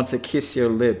 I want to kiss your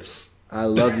lips. I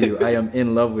love you. I am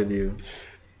in love with you.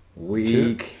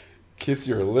 Weak. Kiss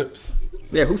your lips.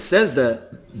 Yeah, who says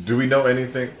that? Do we know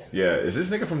anything? Yeah, is this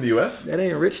nigga from the U.S.? That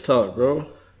ain't rich talk, bro.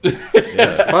 Yeah.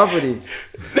 It's poverty.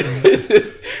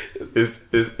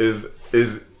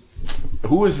 Is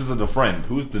who is the friend?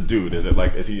 Who's the dude?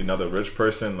 Is he another rich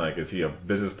person? Like, is he a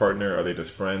business partner? Are they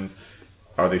just friends?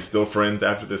 Are they still friends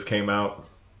after this came out?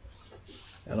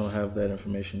 I don't have that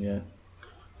information yet.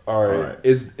 All right.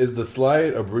 Is the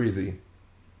slide a breezy?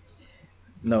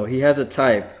 No, he has a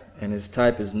type, and his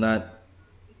type is not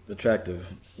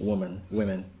attractive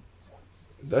women.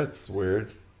 That's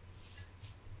weird.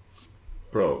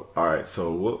 Bro, all right.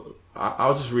 So I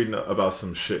was just reading about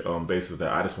some shit on basis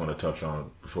that I just want to touch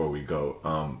on before we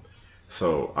go.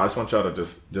 So I just want y'all to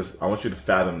just I want you to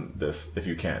fathom this if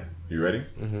you can. You ready?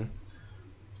 Mm-hmm.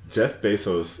 Jeff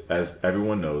Bezos, as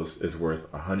everyone knows, is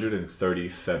worth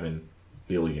 $137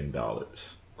 billion.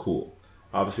 Cool.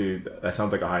 Obviously, that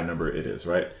sounds like a high number. It is,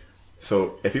 right?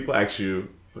 So if people ask you,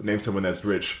 name someone that's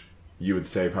rich, you would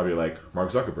say probably like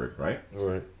Mark Zuckerberg, right?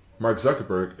 Right. Mark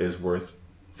Zuckerberg is worth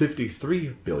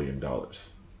 $53 billion.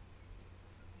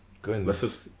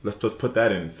 Goodness. Let's put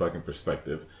that in fucking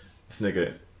perspective. This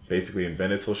nigga basically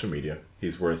invented social media.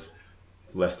 He's worth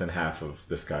less than half of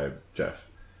this guy, Jeff.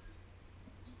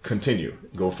 Continue.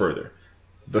 Go further.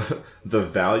 The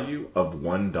value of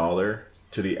 $1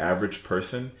 to the average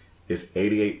person is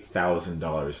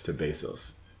 $88,000 to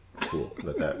Bezos. Cool.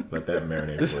 Let that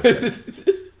marinate for a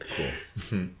second.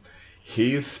 Cool.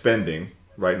 He's spending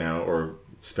right now, or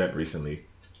spent recently,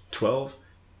 $12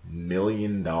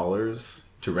 million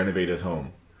to renovate his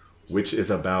home, which is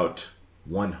about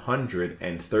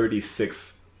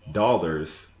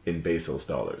 $136 in Bezos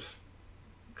dollars.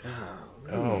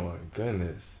 Oh my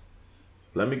goodness.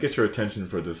 Let me get your attention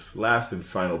for this last and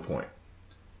final point.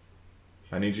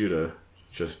 I need you to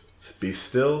just be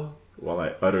still while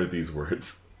I utter these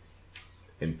words.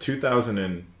 In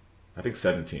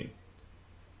 2017,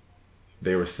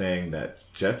 they were saying that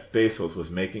Jeff Bezos was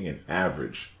making an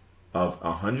average of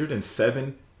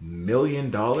 $107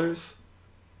 million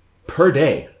per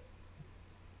day.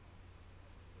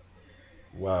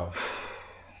 Wow.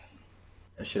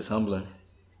 That shit's humbling.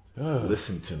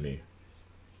 Listen to me.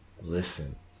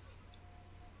 Listen.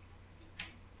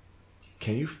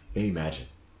 Can you imagine?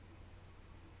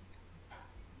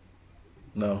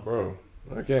 No. Bro,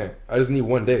 I can't. I just need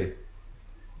one day.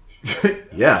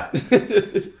 Yeah.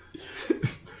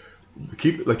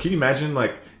 Can you imagine,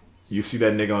 like, you see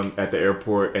that nigga at the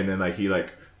airport and then, like, he,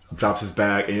 like, drops his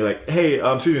bag and you're like, hey,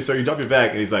 excuse me, sir, you drop your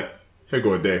bag. And he's like, here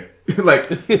go a day. Like,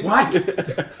 what?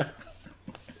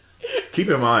 Keep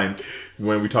in mind,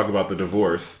 when we talk about the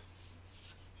divorce,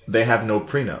 they have no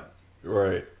prenup.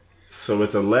 Right. So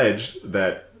it's alleged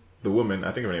that the woman,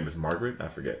 I think her name is Margaret, I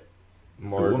forget.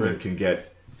 Margaret. The woman can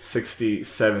get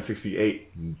 67,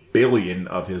 68 billion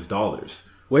of his dollars.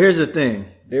 Well, here's the thing.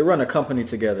 They run a company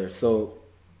together. So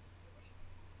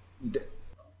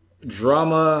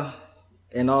drama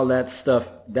and all that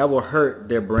stuff, that will hurt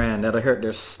their brand. That'll hurt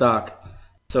their stock.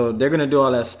 So they're going to do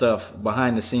all that stuff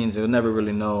behind the scenes. They'll never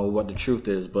really know what the truth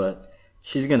is, but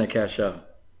she's going to cash out.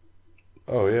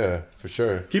 Oh, yeah, for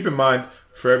sure. Keep in mind,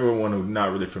 for everyone who's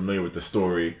not really familiar with the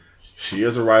story, she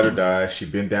is a ride or die. She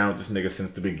been down with this nigga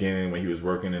since the beginning when he was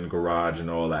working in the garage and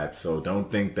all that. So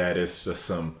don't think that it's just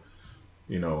some,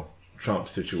 Trump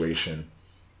situation.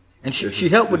 And she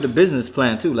helped with the business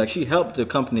plan too. Like, she helped the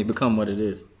company become what it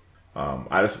is.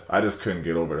 I just couldn't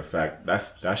get over the fact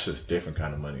that's just different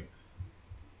kind of money.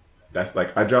 That's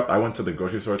like I went to the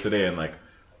grocery store today and like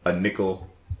a nickel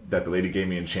that the lady gave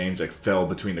me in change like fell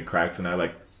between the cracks and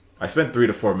I spent 3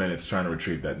 to 4 minutes trying to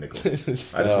retrieve that nickel. I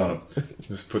just want to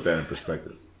just put that in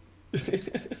perspective. This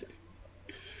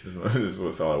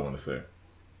is all I want to say.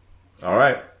 All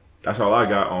right, that's all I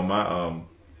got on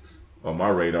my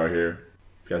radar here.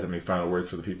 You guys have any final words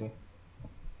for the people?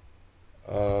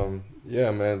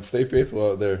 Yeah, man, stay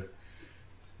faithful out there.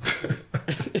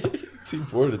 Team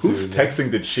Fortitude. Who's texting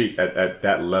to cheat at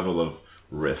that level of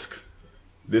risk?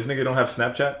 This nigga don't have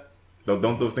Snapchat?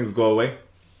 Don't those things go away?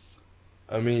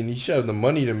 I mean, you should have the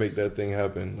money to make that thing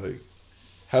happen. Like,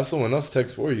 have someone else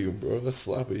text for you, bro. That's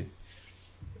sloppy.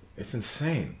 It's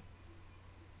insane.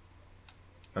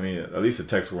 I mean, at least the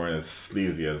texts weren't as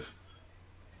sleazy as...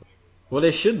 Well,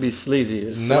 they should be sleazy.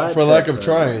 It's not for lack of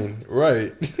trying.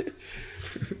 Right.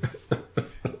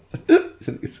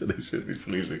 So they should be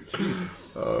sleazy.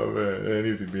 Oh, man. It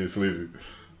needs to be sleazy.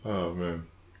 Oh, man.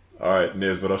 All right,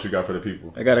 Niz, what else you got for the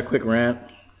people? I got a quick rant.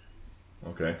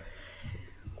 Okay.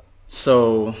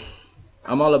 So,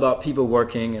 I'm all about people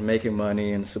working and making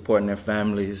money and supporting their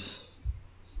families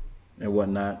and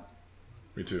whatnot.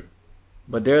 Me too.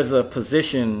 But there's a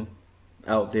position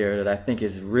out there that I think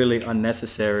is really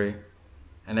unnecessary.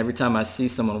 And every time I see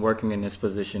someone working in this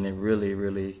position, it really,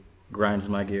 really grinds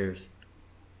my gears.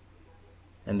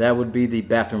 And that would be the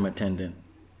bathroom attendant.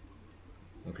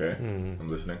 Okay, I'm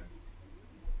listening.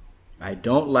 I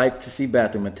don't like to see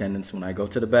bathroom attendants when I go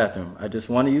to the bathroom. I just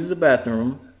want to use the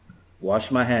bathroom, wash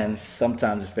my hands,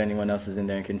 sometimes if anyone else is in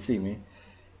there and can see me,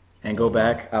 and go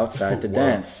back outside to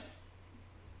dance.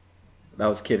 I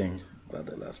was kidding about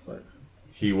that last part.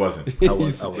 He wasn't. I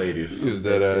was ladies. He was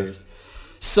dead ass.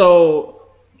 So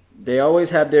they always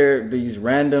have these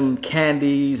random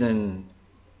candies and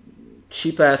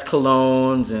cheap ass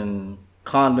colognes and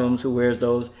condoms. Who wears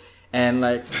those? And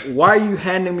like, why are you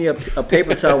handing me a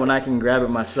paper towel when I can grab it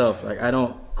myself? Like, I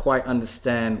don't quite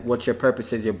understand what your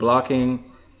purpose is. You're blocking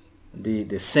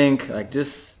the sink, like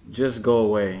just go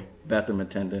away, bathroom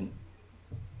attendant.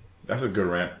 That's a good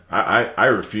rant. I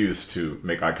refuse to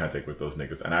make eye contact with those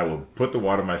niggas, and I will put the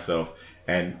water myself.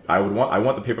 And I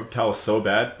want the paper towel so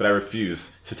bad, but I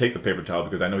refuse to take the paper towel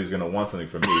because I know he's gonna want something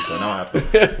from me. So now I have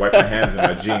to wipe my hands in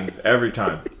my jeans every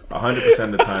time. 100%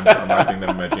 of the time I'm wiping them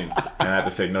in my jeans, and I have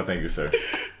to say no, thank you, sir.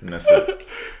 And that's it.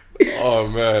 Oh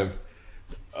man.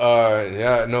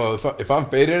 Yeah, no. If I'm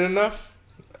faded enough,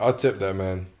 I'll tip that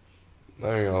man. I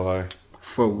ain't gonna lie.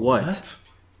 For what?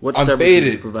 What I'm service faded.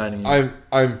 are you providing you?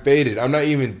 I'm faded. I'm not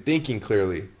even thinking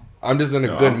clearly. I'm just in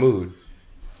a good mood.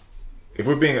 If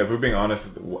we're being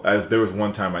honest, as there was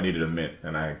one time I needed a mint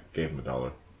and I gave him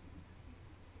 $1.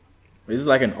 Is it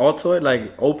like an Altoid,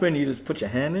 like open? You just put your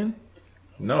hand in?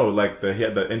 No, like he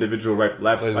had the individual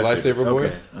lightsaber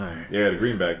boys. Okay. All right. Yeah, the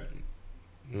greenback.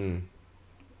 Mm.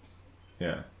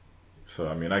 Yeah. So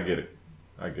I mean, I get it,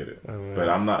 but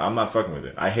I'm not fucking with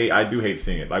it. I do hate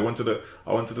seeing it. I went to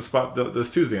the spot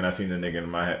this Tuesday and I seen the nigga and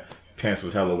my pants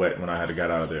was hella wet when I had to get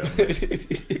out of there.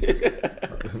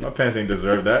 My pants ain't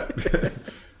deserve that.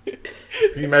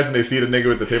 Can you imagine they see the nigga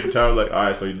with the paper towel like, all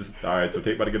right, so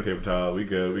Tate about to get a paper towel. We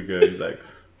good. He's like,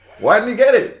 why didn't he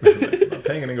get it? I'm not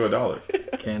paying a nigga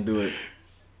 $1. Can't do it.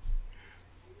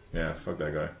 Yeah, fuck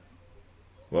that guy.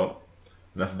 Well,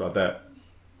 enough about that.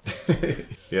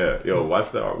 Yeah, yo, watch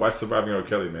Surviving R.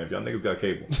 Kelly, man. If y'all niggas got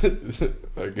cable.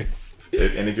 Okay.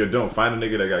 And if you don't, find a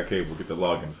nigga that got cable, get the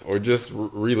logins. Or just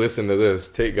re-listen to this.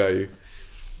 Tate got you.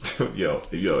 Yo,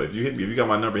 if you got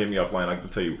my number, hit me offline. I can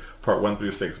tell you part 1 through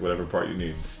 6, whatever part you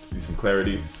need. Need some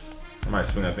clarity. I might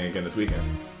swing that thing again this weekend.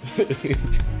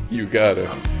 You got it.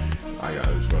 I got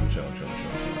it. Just chilling.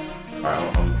 All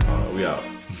right, we out.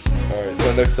 All right,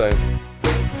 till next time.